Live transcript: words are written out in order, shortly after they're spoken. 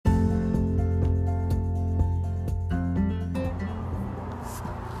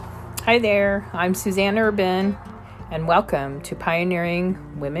Hi there, I'm Suzanne Urban, and welcome to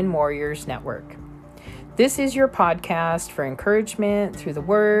Pioneering Women Warriors Network. This is your podcast for encouragement through the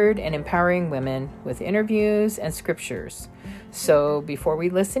Word and empowering women with interviews and scriptures. So before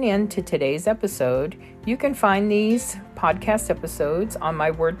we listen in to today's episode, you can find these podcast episodes on my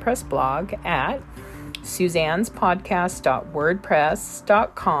WordPress blog at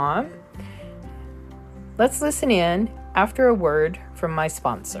suzannespodcast.wordpress.com. Let's listen in after a word from my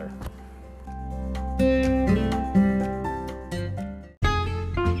sponsor.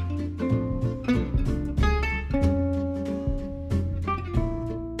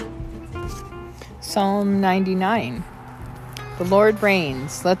 Psalm 99. The Lord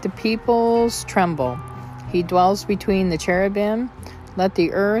reigns, let the peoples tremble. He dwells between the cherubim, let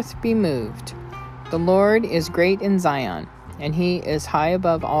the earth be moved. The Lord is great in Zion, and he is high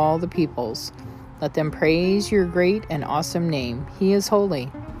above all the peoples. Let them praise your great and awesome name. He is holy.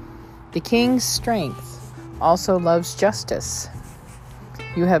 The king's strength also loves justice.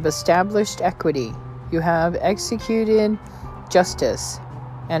 You have established equity. You have executed justice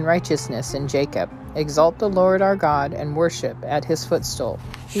and righteousness in Jacob. Exalt the Lord our God and worship at his footstool.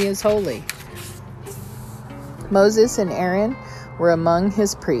 He is holy. Moses and Aaron were among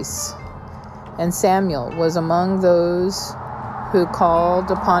his priests, and Samuel was among those who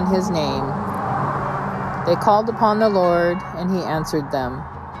called upon his name. They called upon the Lord, and he answered them.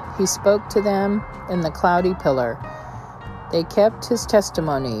 He spoke to them in the cloudy pillar. They kept his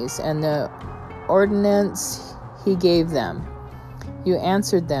testimonies and the ordinance he gave them. You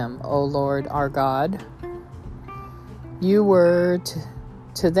answered them, O Lord our God. You were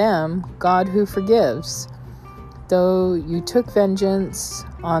to them God who forgives, though you took vengeance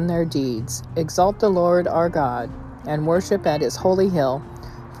on their deeds. Exalt the Lord our God and worship at his holy hill,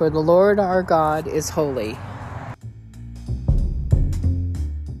 for the Lord our God is holy.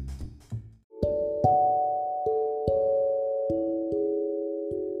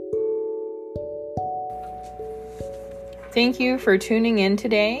 Thank you for tuning in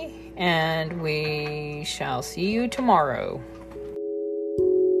today, and we shall see you tomorrow.